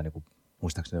molemmat tämmöisiä, niin kuin,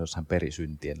 muistaakseni jossain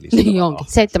perisyntien listalla. Niin onkin,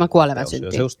 7 kuolevan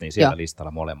syntiä. Se just niin, siellä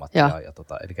listalla molemmat.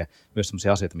 Eli myös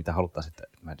sellaisia asioita, mitä haluttaisiin, että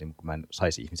mä en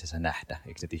saisi ihmisessä nähdä.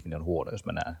 Eikö se, että ihminen on huono, jos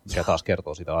mä näen? Mikä taas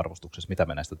kertoo siitä arvostuksesta, mitä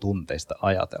me näistä tunteista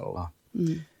ajatellaan.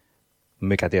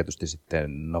 Mikä tietysti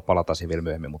sitten, palataan siihen vielä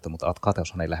myöhemmin, mutta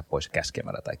kateushan ei lähde pois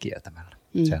käskemällä tai kieltämällä.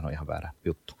 Sehän on ihan väärä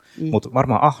juttu. Mutta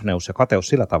varmaan ahneus ja kateus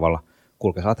sillä tavalla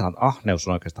kulkee. Ajatellaan, että ahneus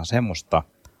on oikeastaan semmoista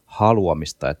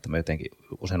haluamista, että mä jotenkin,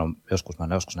 joskus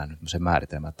nähnyt sen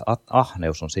määritelmän, että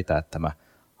ahneus on sitä, että mä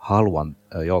haluan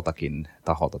joltakin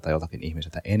taholta tai joltakin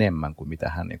ihmiseltä enemmän kuin mitä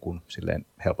hän niin kuin silleen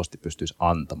helposti pystyisi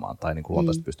antamaan tai niin kuin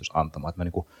luontaisesti pystyisi antamaan. Että mä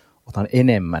niin kuin otan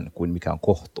enemmän kuin mikä on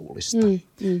kohtuullista.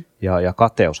 Ja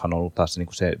kateushan on ollut taas, niin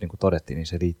kuin se niin kuin todettiin, niin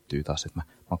se liittyy taas, että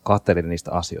mä katselen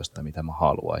niistä asioista, mitä mä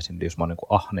haluaisin. Jos mä oon niin kuin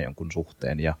ahne jonkun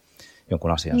suhteen ja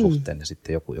jonkun asian suhteen ja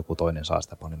sitten joku toinen saa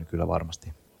sitä paljon, niin kyllä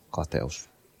varmasti kateus.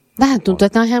 Vähän tuntuu,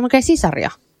 että on ihan oikein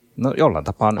sisaria. No jollain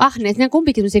tapaa. Ahneet, ne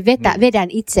kumpikin vedän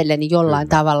itselleni jollain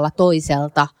tavalla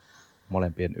toiselta.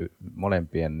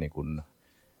 Molempien niin kuin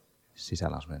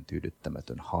sisällä on sellainen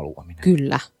tyydyttämätön haluaminen.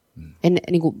 Kyllä.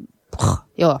 Niin kuin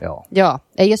Joo.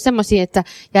 Ei ole semmoisia, että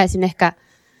jäisin ehkä,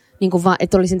 niin kuin vaan,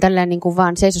 että olisin tällä niin kuin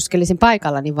vaan seisoskelisin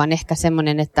paikalla, niin vaan ehkä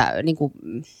semmoinen, että niin kuin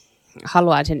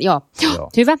haluaisin. Joo.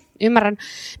 Hyvä, ymmärrän.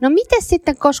 No miten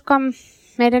sitten, koska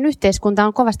meidän yhteiskunta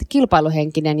on kovasti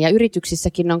kilpailuhenkinen ja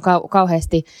yrityksissäkin on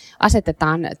kauheasti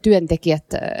asetetaan työntekijät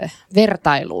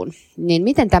vertailuun, niin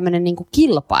miten tämmöinen niin kuin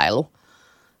kilpailu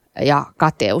ja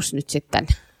kateus nyt sitten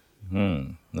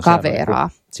kaveraa?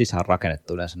 Sisään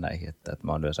rakennettu yleensä näihin, että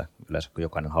mä oon yleensä kun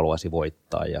jokainen haluaisi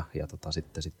voittaa ja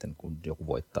sitten kun joku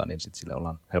voittaa, niin sitten sille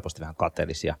ollaan helposti vähän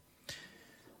kateellisia.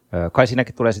 Kai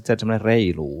siinäkin tulee sitten semmoinen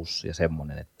reiluus ja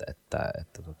semmoinen, että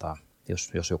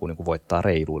jos joku niin kuin voittaa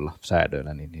reiluilla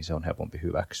säädöillä, niin se on helpompi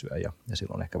hyväksyä. Ja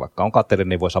silloin ehkä vaikka on kateellinen,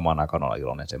 niin voi samaan aikaan olla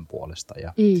iloinen sen puolesta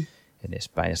ja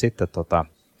edespäin. Ja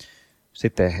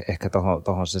sitten ehkä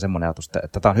tuohon se semmoinen ajatus,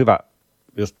 että tämä on hyvä,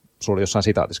 jos sulla oli jossain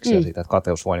sitaatiskin siitä, että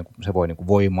kateus voi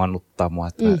voimannuttaa mua,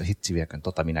 että hitsi viekön,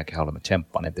 minäkin haluamme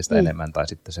tsemppaan entistä enemmän, tai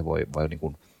sitten se voi niin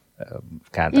kuin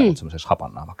kääntää mut semmoiseksi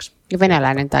hapannaamaksi. Ja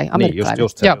venäläinen tai amerikkalainen.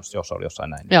 Niin, jos se oli jossain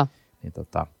näin. Joo. Niin,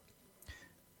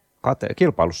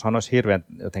 kilpailussahan olisi hirveän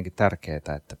jotenkin tärkeää,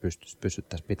 että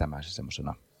pystyttäisiin pitämään se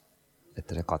semmoisena,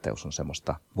 että se kateus on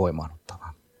semmoista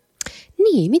voimaannuttavaa.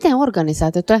 Niin, miten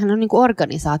organisaatio? Toihan on niin kuin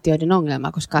organisaatioiden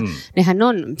ongelma, koska nehän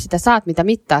on, sitä saat mitä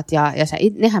mittaat ja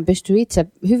nehän pystyy itse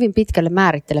hyvin pitkälle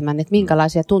määrittelemään, että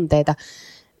minkälaisia tunteita,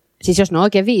 siis jos ne on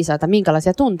oikein viisaita,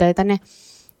 minkälaisia tunteita ne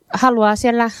haluaa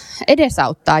siellä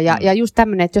edesauttaa. Ja just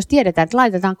tämmöinen, että jos tiedetään, että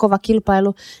laitetaan kova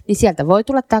kilpailu, niin sieltä voi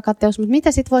tulla tämä kateus. Mutta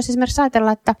mitä sitten voisi esimerkiksi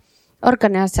ajatella, että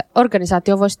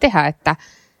organisaatio voisi tehdä,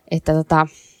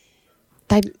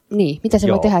 mitä se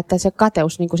voi tehdä, että se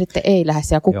kateus niin kuin sitten ei lähde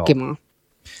siellä kukkimaan?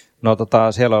 No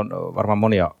siellä on varmaan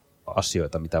monia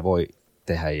asioita, mitä voi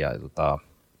tehdä ja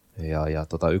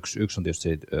yksi on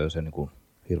tietysti se niin kuin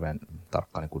hirveän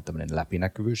tarkkaan niin tämmöinen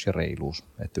läpinäkyvyys ja reiluus.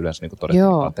 Että yleensä niin todettiin,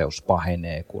 kateus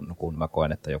pahenee, kun mä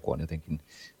koen, että joku on jotenkin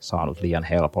saanut liian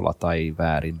helpolla tai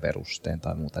väärin perusteen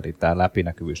tai muuta. Eli tämä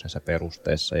läpinäkyvyys näissä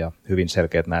perusteissa ja hyvin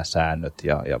selkeät nämä säännöt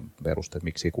ja perusteet,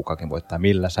 miksi kukakin voittaa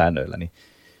millä säännöillä, niin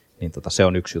se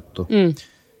on yksi juttu.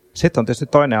 Sitten on tietysti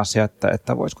toinen asia,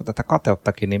 että voisiko tätä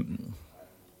kateuttakin, niin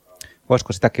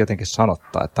voisiko sitäkin jotenkin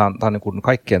sanottaa. Että tämä on niin kuin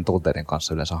kaikkien tunteiden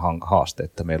kanssa yleensä haaste,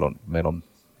 että meillä on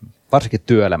varsinkin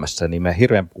työelämässä, niin me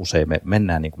hirveän usein me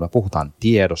mennään, niin kuin me puhutaan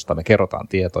tiedosta, me kerrotaan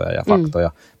tietoja ja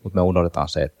faktoja, mutta me unohdetaan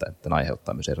se, että ne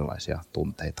aiheuttaa myös erilaisia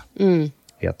tunteita.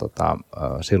 Ja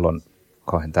silloin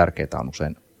kauhean tärkeää on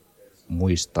usein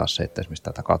muistaa se, että esimerkiksi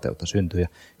tätä kateutta syntyy. Ja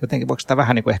jotenkin voiko sitä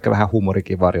vähän, niin kuin ehkä vähän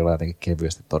huumorikin varjolla jotenkin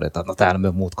kevyesti todeta, että no täällä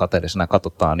me muut kateellisena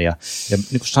katsotaan ja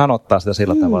niin kuin sanottaa sitä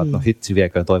sillä tavalla, että no hitsi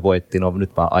vieköön toi voitti, no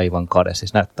nyt mä aivan kade,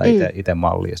 siis näyttää itse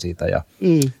mallia siitä ja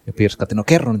pirskatti, no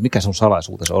kerro nyt mikä sun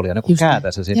salaisuutesi oli ja niin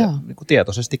kääntää se siitä, niin kuin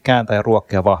tietoisesti kääntää ja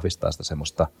ruokkia ja vahvistaa sitä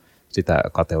semmoista sitä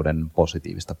kateuden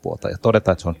positiivista puolta ja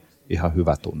todeta, että se on ihan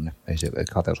hyvä tunne. Ei se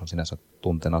kateus on sinänsä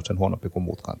tunteena ole sen huonompi kuin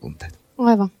muutkaan tunteet.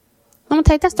 Aivan. No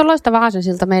mutta hei, tästä on loistava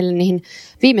aasinsilta meille niihin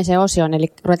viimeiseen osioon, eli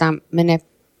ruvetaan menee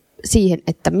siihen,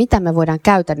 että mitä me voidaan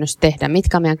käytännössä tehdä,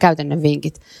 mitkä on meidän käytännön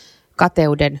vinkit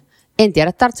kateuden. En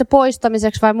tiedä, tarvitse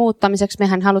poistamiseksi vai muuttamiseksi,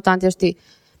 mehän halutaan tietysti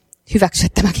hyväksyä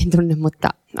tämäkin tunne, mutta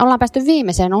ollaan päästy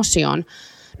viimeiseen osioon.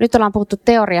 Nyt ollaan puhuttu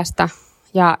teoriasta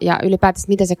ja ylipäätään,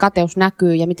 miten se kateus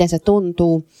näkyy ja miten se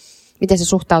tuntuu, miten se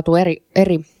suhtautuu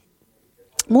eri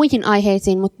muihin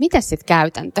aiheisiin, mutta miten sitten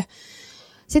käytäntö?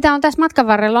 Sitä on tässä matkan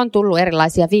varrella on tullut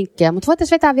erilaisia vinkkejä, mutta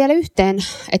voitaisiin vetää vielä yhteen,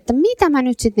 että mitä mä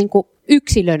nyt sitten niinku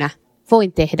yksilönä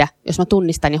voin tehdä, jos mä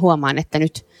tunnistan ja huomaan, että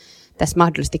nyt tässä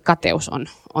mahdollisesti kateus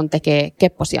tekee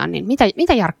kepposiaan, niin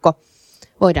mitä Jarkko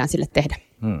voidaan sille tehdä?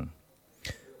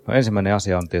 No ensimmäinen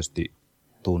asia on tietysti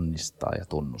tunnistaa ja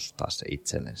tunnustaa se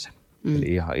itsellensä.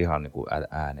 Eli ihan niin kuin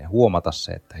ääneen huomata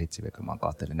se, että hitsi viekö mä oon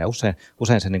kateellinen. Ja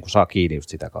usein se niin kuin saa kiinni just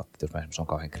sitä kautta, että jos mä esimerkiksi on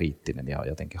kauhean kriittinen ja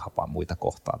jotenkin hapaan muita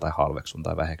kohtaan tai halveksun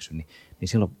tai väheksyn, niin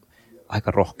silloin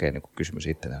aika rohkea niin kuin kysymys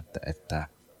itselleen, että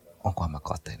onkohan mä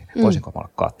kateellinen, voisinko mä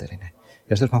olla kateellinen.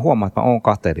 Ja jos mä huomaan, että mä oon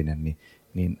kateellinen,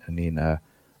 niin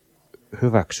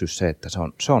hyväksy se, että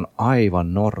se on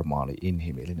aivan normaali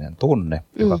inhimillinen tunne,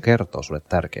 joka kertoo sulle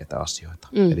tärkeitä asioita.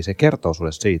 Eli se kertoo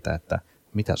sulle siitä, että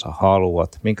mitä sä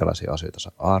haluat, minkälaisia asioita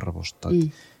sä arvostat.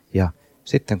 Ja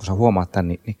sitten kun sä huomaat tämän,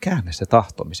 niin käännä se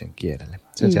tahtomisen kielelle.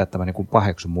 Sen sijaan, että mä niin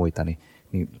paheksun muita, niin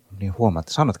huomaat,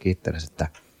 että sanotkin itsellesi, että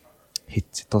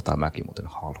hitsi, mäkin muuten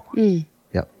haluan.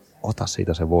 Ja ota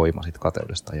siitä se voima siitä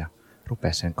kateudesta ja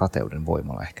rupea sen kateuden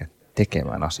voimalla ehkä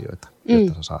tekemään asioita,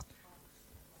 jotta sä saat.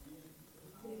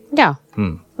 Joo,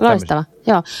 loistava.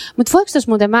 Joo. Mutta voiko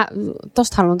tuossa muuten, mä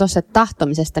haluan tuossa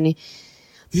tahtomisesta, niin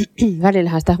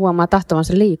välillähän sitä huomaa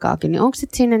tahtovansa liikaakin, niin onko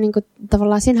sitten siinä niinku,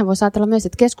 tavallaan, siinähän voisi ajatella myös,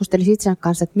 että keskustelisi itsensä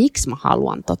kanssa, että miksi mä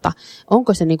haluan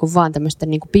onko se niinku vaan tämmöistä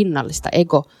niinku pinnallista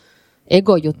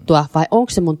ego-juttua vai onko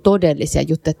se mun todellisia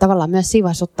juttuja, että tavallaan myös siinä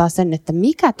vaiheessa ottaa sen, että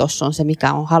mikä tossa on se,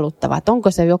 mikä on haluttava, että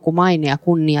onko se joku mainia,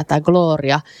 kunnia tai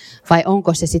gloria vai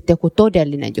onko se sitten joku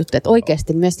todellinen juttu, että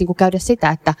oikeasti myös niinku käydä sitä,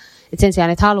 että sen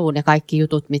sijaan, että haluun ne kaikki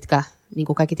jutut, mitkä niin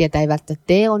kuin kaikki tietää, ei välttämättä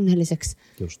tee onnelliseksi,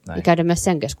 niin käydä myös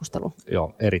sen keskustelun.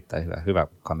 Joo, erittäin hyvä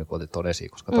Kami, kun otit tuon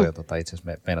esiin, koska toi itse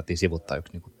asiassa me meinattiin sivuttaa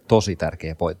yksi niin kuin tosi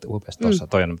tärkeä pointti tuossa.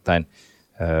 Toi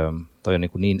on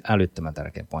niin älyttömän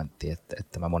tärkeä pointti,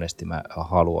 että mä monesti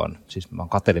haluan, siis mä oon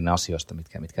kateellinen asioista,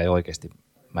 mitkä ei oikeasti,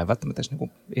 mä en välttämättä edes, niin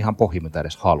kuin, ihan pohjimmiltaan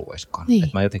edes haluaiskaan. Niin.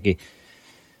 Että mä jotenkin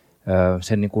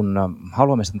sen niin kuin,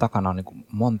 haluamisen takana on niin kuin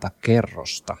monta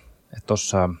kerrosta. Että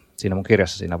tuossa siinä mun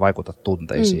kirjassa siinä Vaikutat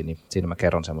tunteisiin, niin siinä mä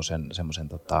kerron semmoisen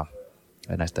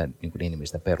näistä niin kuin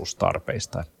inhimillisistä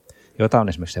perustarpeista, joita on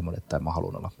esimerkiksi semmoinen, että mä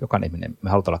haluan olla, jokainen ihminen, me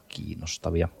halutaan olla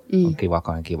kiinnostavia. On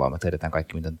kivaa. Me tiedetään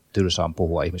kaikki, miten tylsää on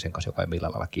puhua ihmisen kanssa, joka ei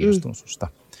millään lailla kiinnostunut susta.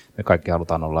 Me kaikki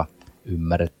halutaan olla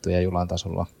ymmärrettyjä jollain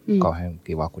tasolla. Kauhean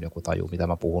kiva, kun joku tajuu, mitä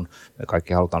mä puhun. Me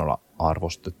kaikki halutaan olla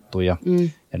arvostettuja ja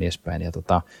niin edespäin. Ja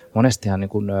monestihan niin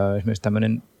kun, esimerkiksi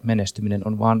tämmöinen menestyminen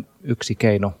on vain yksi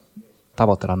keino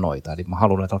tavoitella noita. Eli mä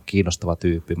haluan olla kiinnostava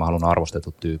tyyppi, mä haluan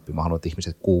arvostettu tyyppi, mä haluan, että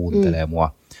ihmiset kuuntelee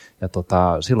mua. Ja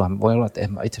silloin voi olla, että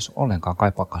en mä itse asiassa ollenkaan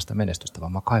kaipaakaan sitä menestystä,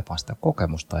 vaan mä kaipaan sitä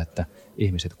kokemusta, että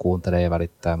ihmiset kuuntelee ja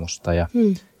välittää musta ja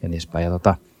niin edespäin. Ja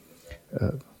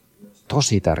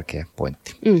tosi tärkeä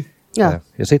pointti.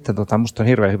 Ja sitten musta on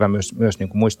hirveän hyvä myös niin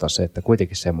kuin muistaa se, että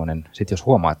kuitenkin semmoinen, sit jos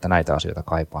huomaa, että näitä asioita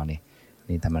kaipaa, niin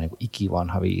tämmöinen niin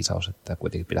ikivanha viisaus, että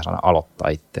kuitenkin pitäisi aina aloittaa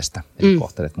itsestä. Eli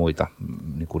kohtelet muita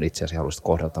niin kuin itseäsi haluaisit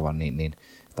kohdeltavan,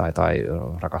 tai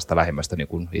rakasta lähimmäistä niin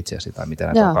kuin itseäsi, tai miten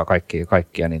näitä onkaan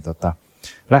kaikkia, niin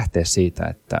lähtee siitä,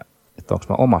 että onko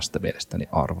mä omasta mielestäni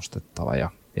arvostettava. Ja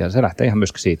se lähtee ihan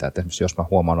myöskin siitä, että esimerkiksi jos mä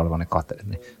huomaan olevani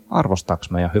kateellinen, niin arvostaako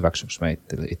mä ja hyväksyykö mä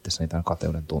itsessäni tämän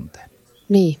kateuden tunteen.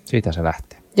 Niin. Siitä se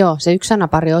lähtee. Joo, se yksi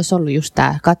sanapari olisi ollut just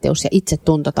tämä kateus ja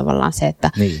itsetunto tavallaan se,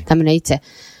 että tämmöinen itse.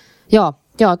 Joo,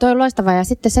 toi on loistavaa. Ja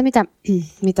sitten se, mitä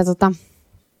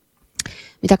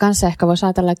kanssa ehkä voisi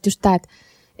ajatella, että just tämä, että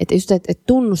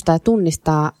tunnustaa ja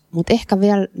tunnistaa, mutta ehkä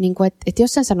vielä, niin kuin, että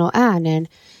jos sen sanoo ääneen,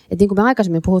 että niin kuin me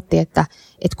aikaisemmin puhuttiin, että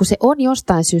kun se on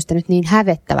jostain syystä nyt niin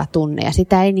hävettävä tunne ja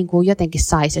sitä ei niin kuin jotenkin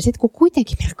saisi, ja sitten kun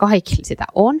kuitenkin meillä kaikilla sitä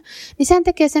on, niin sehän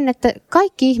tekee sen, että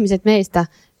kaikki ihmiset meistä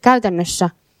käytännössä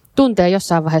tuntee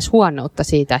jossain vaiheessa huonoutta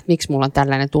siitä, että miksi mulla on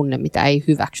tällainen tunne, mitä ei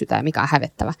hyväksytä ja mikä on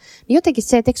hävettävä. Niin jotenkin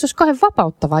se, että eikö se olisi kauhean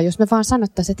vapauttavaa, jos me vaan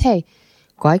sanottaisiin, että hei,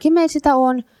 kaikki meillä sitä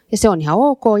on ja se on ihan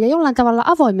ok ja jollain tavalla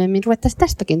avoimemmin ruvettaisiin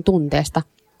tästäkin tunteesta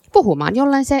puhumaan,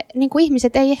 jollain se niin kuin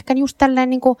ihmiset ei ehkä just tälleen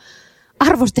niin kuin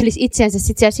arvostelisi itseensä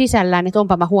sit siellä sisällään, että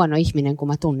onpa mä huono ihminen, kun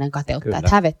mä tunnen kateutta, kyllä,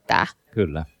 että hävettää.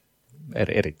 Kyllä,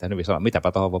 erittäin hyvin sanoa.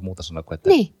 Mitäpä tuohon voi muuta sanoa kuin, että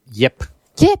jep.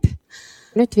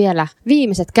 Nyt vielä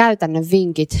viimeiset käytännön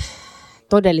vinkit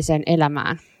todelliseen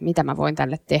elämään. Mitä mä voin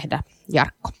tälle tehdä,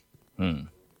 Jarkko?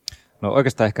 No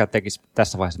oikeastaan ehkä tekisi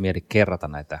tässä vaiheessa mieli kerrata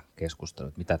näitä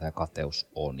keskusteluita, mitä tämä kateus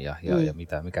on ja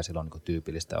mikä sillä on niin kuin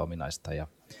tyypillistä ja ominaista. Ja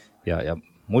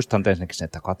muistan ensinnäkin sen,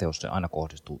 että kateus se aina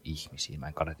kohdistuu ihmisiin. Mä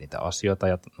en kade niitä asioita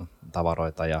ja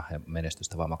tavaroita ja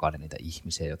menestystä, vaan mä kade niitä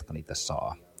ihmisiä, jotka niitä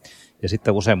saa. Ja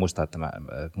sitten usein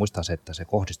muistaa se, että se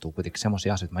kohdistuu kuitenkin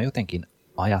semmoisia asioita, että mä jotenkin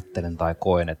ajattelen tai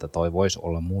koen, että toi voisi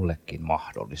olla mullekin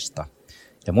mahdollista.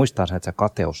 Ja muistaa se, että se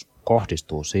kateus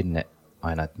kohdistuu sinne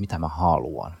aina, että mitä mä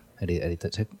haluan. Eli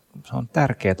se on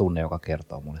tärkeä tunne, joka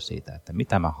kertoo mulle siitä, että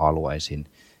mitä mä haluaisin,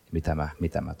 mitä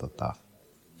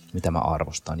mä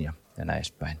arvostan ja näin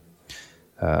edespäin.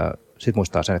 Sitten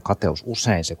muistaa se, että kateus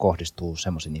usein se kohdistuu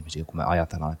semmoisiin ihmisiin, kun me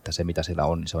ajatellaan, että se mitä sillä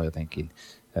on, niin se on jotenkin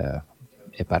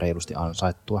epäreilusti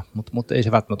ansaittua, mutta ei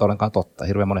se välttämättä ollenkaan totta.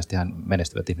 Hirveän monestihan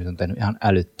menestyvät ihmiset on tehnyt ihan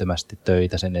älyttömästi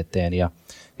töitä sen eteen ja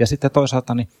sitten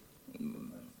toisaalta niin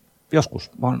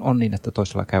joskus vaan on niin, että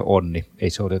toisella käy onni. Ei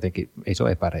se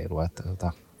ole epäreilua,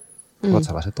 että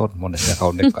ruotsalaiset on monesti aika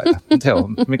onnekkaita. Se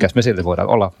on, mikäs me sille voidaan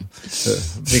olla,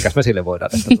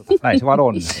 että näin se vaan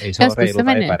on. Ei se ole reilu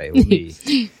tai epäreilu. Niin.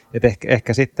 Et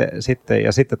ehkä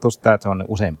sitten tuosta tämä, että se on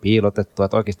usein piilotettu,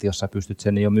 että oikeasti jos sä pystyt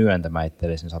sen jo myöntämään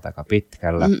itsellesi, niin sä oot aika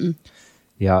pitkällä.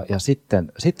 Ja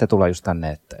sitten tulee just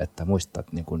tänne, että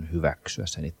muistat niin kuin hyväksyä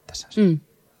sen itsessäsi.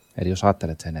 Eli jos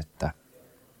ajattelet sen, että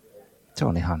se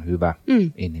on ihan hyvä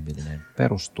inhimillinen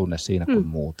perustunne siinä kuin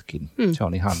muutkin. Se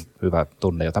on ihan hyvä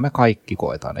tunne, jota me kaikki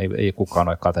koetaan. Ei kukaan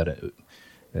ole kateuden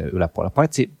yläpuolella.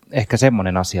 Paitsi ehkä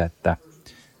semmoinen asia, että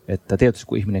että tietysti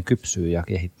kun ihminen kypsyy ja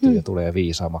kehittyy ja tulee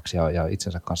viisaammaksi ja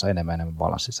itsensä kanssa enemmän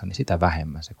balanssissa, niin sitä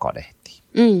vähemmän se kadehtii.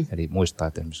 Eli muistaa,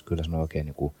 että esimerkiksi kyllä se on oikein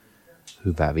niin kuin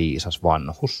hyvä, viisas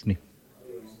vanhus, niin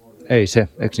ei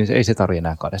se tarvitse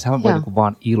enää kadehtia. Sehän voi niin kuin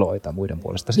vaan iloita muiden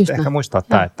puolesta. Sitten ehkä muistaa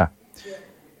tämä, että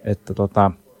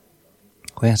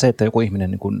kun eihän se, että joku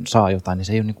ihminen niin kuin saa jotain, niin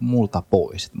se ei ole niin kuin multa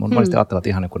pois. Mun monesti ajatella, että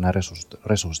ihan niin kuin nämä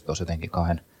resurssit olisivat jotenkin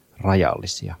kauhean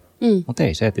rajallisia. Mutta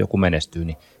ei se, että joku menestyy,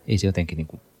 niin ei se jotenkin niin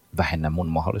kuin vähennä mun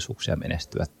mahdollisuuksia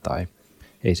menestyä tai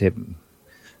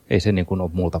ei se niin kuin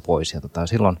ole multa pois. Ja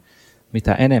silloin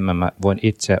mitä enemmän mä voin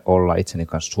itse olla itseni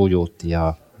kanssa sujut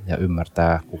ja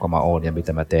ymmärtää, kuka mä oon ja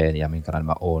mitä mä teen ja minkälainen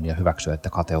mä oon ja hyväksyä, että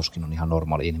kateuskin on ihan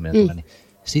normaali ihminen, niin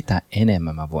sitä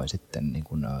enemmän mä voin sitten niin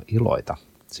kuin iloita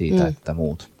siitä, että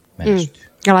muut menestyy.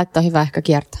 Ja laittaa hyvää ehkä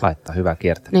kiertää. Laittaa hyvää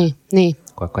kiertämään. Niin.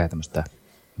 Koetko tämmöistä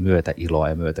myötäiloa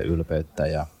ja myötäylpeyttä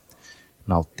ja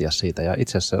nauttia siitä ja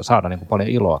itse asiassa saada niin kuin paljon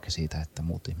iloakin siitä, että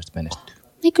muut ihmiset menestyy.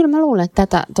 Niin kyllä mä luulen, että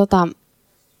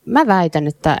mä väitän,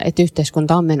 että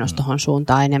yhteiskunta on menossa tuohon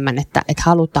suuntaan enemmän, että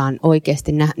halutaan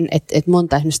oikeasti nähdä, että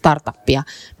monta esimerkiksi startuppia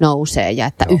nousee ja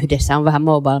että yhdessä on vähän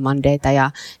Mobile Mondayta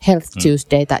ja Health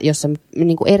Tuesdayta, jossa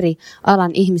niin kuin eri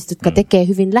alan ihmiset, jotka tekee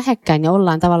hyvin lähekkäin ja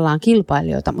ollaan tavallaan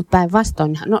kilpailijoita, mutta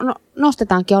päinvastoin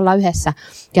nostetaankin olla yhdessä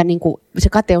ja niin kuin se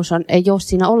kateus ei ole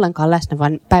siinä ollenkaan läsnä,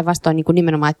 vaan päinvastoin niin kuin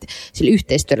nimenomaan, että sillä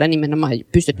yhteistyöllä nimenomaan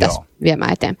pystyttäisiin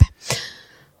viemään eteenpäin.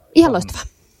 Ihan loistavaa.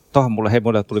 Tuohon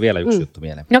mulle tuli vielä yksi juttu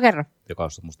mieleen. No kerro. Joka on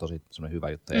musta tosi semmoinen hyvä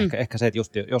juttu. Ehkä se, että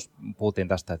jos puhuttiin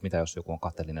tästä, että mitä jos joku on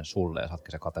kateellinen sulle ja sä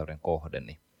ootkin se kateuden kohde,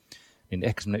 niin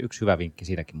ehkä semmoinen yksi hyvä vinkki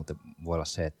siinäkin mutta voi olla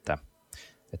se, että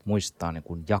muistaa niin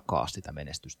kuin jakaa sitä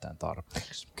menestystään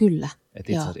tarpeeksi. Kyllä.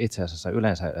 Itse asiassa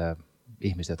yleensä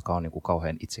ihmiset, jotka on niin kuin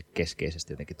kauhean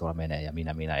itsekeskeisesti jotenkin tuolla menee ja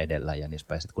minä edellä ja niissä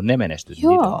päin, kun ne menestyy, niin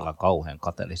niitä ollaan kauhean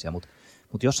kateellisia.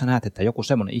 Mutta jos sä näet, että joku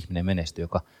semmoinen ihminen menestyy,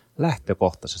 joka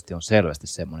lähtökohtaisesti on selvästi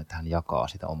semmoinen, että hän jakaa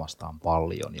sitä omastaan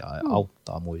paljon ja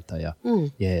auttaa muita ja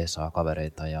jeesaa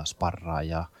kavereita ja sparraa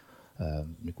ja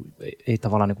niin kuin, ei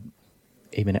tavallaan niin kuin,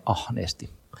 ei mene ahneesti.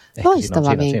 Loistava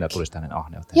vinkki. Siinä tulisi tämmöinen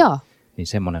ahneuteen. Niin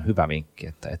semmoinen hyvä vinkki,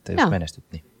 että jos menestyt,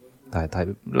 niin, tai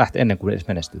ennen kuin edes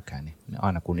menestyykään, niin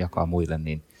aina kun jakaa muille,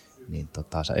 niin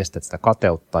sä estät sitä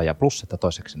kateutta ja plus, että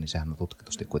toiseksi, niin sehän on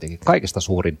tutkitusti kuitenkin kaikista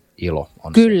suurin ilo.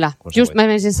 On kyllä, se, just mä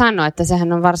menisin sanoa, että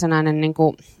sehän on varsinainen niin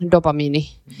kuin dopamiini,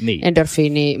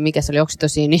 endorfiini, mikä se oli,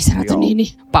 oksitosiini, serotoniini,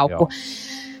 paukku.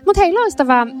 Mutta hei,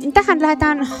 loistavaa. Tähän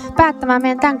lähdetään päättämään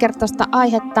meidän tämänkertaista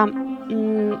aihetta.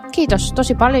 Kiitos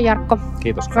tosi paljon, Jarkko.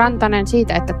 Kiitos. Rantanen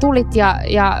siitä, että tulit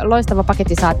ja loistava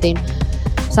paketti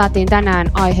saatiin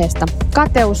tänään aiheesta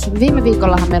kateus. Viime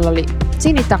viikollahan meillä oli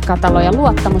Sinitakatalo ja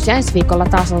luottamus ja ensi viikolla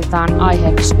taas otetaan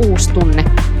aiheeksi uusi tunne.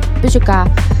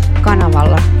 Pysykää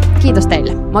kanavalla. Kiitos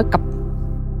teille. Moikka!